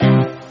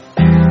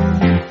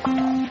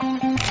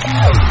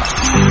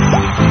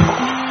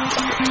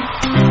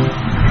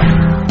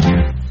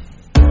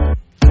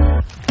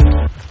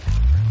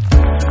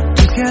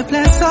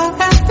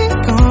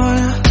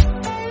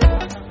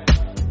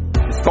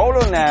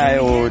er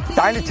jo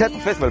dejligt tæt på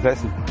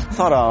festivalpladsen.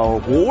 Så er der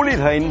jo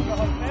roligt herinde.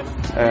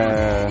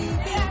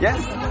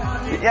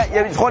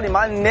 Jeg tror, det er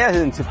meget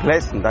nærheden til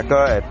pladsen, der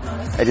gør, at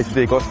jeg synes, det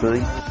er et godt sted.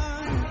 Ikke?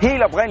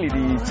 Helt oprindeligt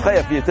i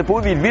 83, der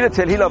boede vi i et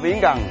villatelt helt oppe ved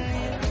indgangen.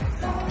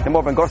 Der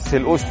må man godt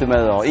sælge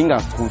ostemad og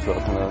indgangstrusser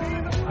og sådan noget.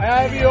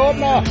 Ja, vi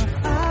åbner!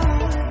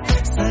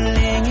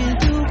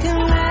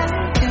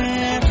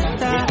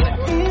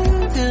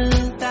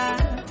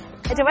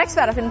 Det var ikke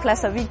svært at finde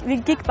pladser. Vi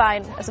gik bare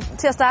ind. Altså,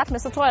 til at starte med,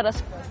 så tror jeg,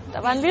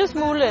 der var en lille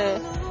smule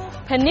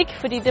panik,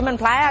 fordi det, man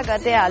plejer at gøre,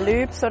 det er at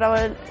løbe. Så der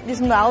var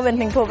ligesom noget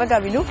afventning på, hvad gør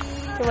vi nu?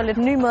 Det var lidt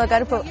en ny måde at gøre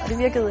det på, og det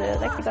virkede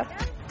rigtig godt.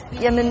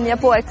 Jamen, jeg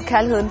bor ikke på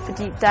Kærligheden,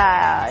 fordi der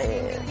er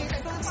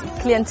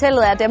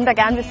klientellet er dem, der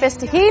gerne vil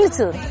feste hele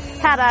tiden.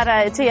 Her der er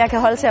der til, jeg kan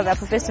holde til at være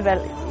på festival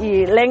i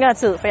længere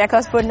tid, for jeg kan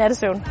også få en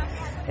nattesøvn.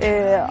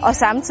 Og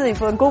samtidig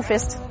få en god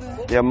fest.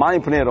 Jeg er meget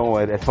imponeret over,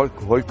 at folk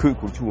kunne holde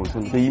køkulturen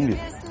sådan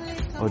rimeligt.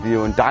 Og det er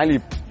jo en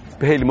dejlig,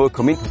 behagelig måde at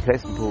komme ind på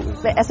pladsen på.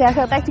 Altså, jeg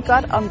har hørt rigtig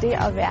godt om det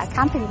at være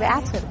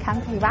campingvært eller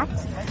campingvagt.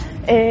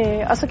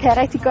 Og så kan jeg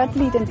rigtig godt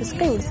lide den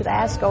beskrivelse, der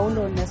er af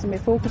Skovlunden, altså med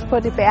fokus på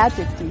det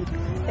bæredygtige.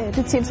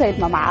 Det tiltalte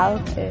mig meget.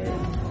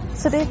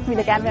 Så det vil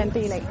jeg gerne være en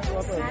del af.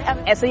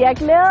 Altså, jeg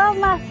glæder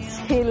mig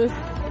til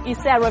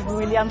især Robbie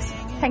Williams.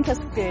 Han kan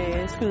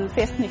skyde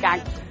festen i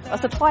gang. Og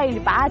så tror jeg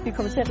egentlig bare, at vi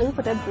kommer til at ride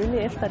på den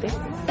bølge efter det.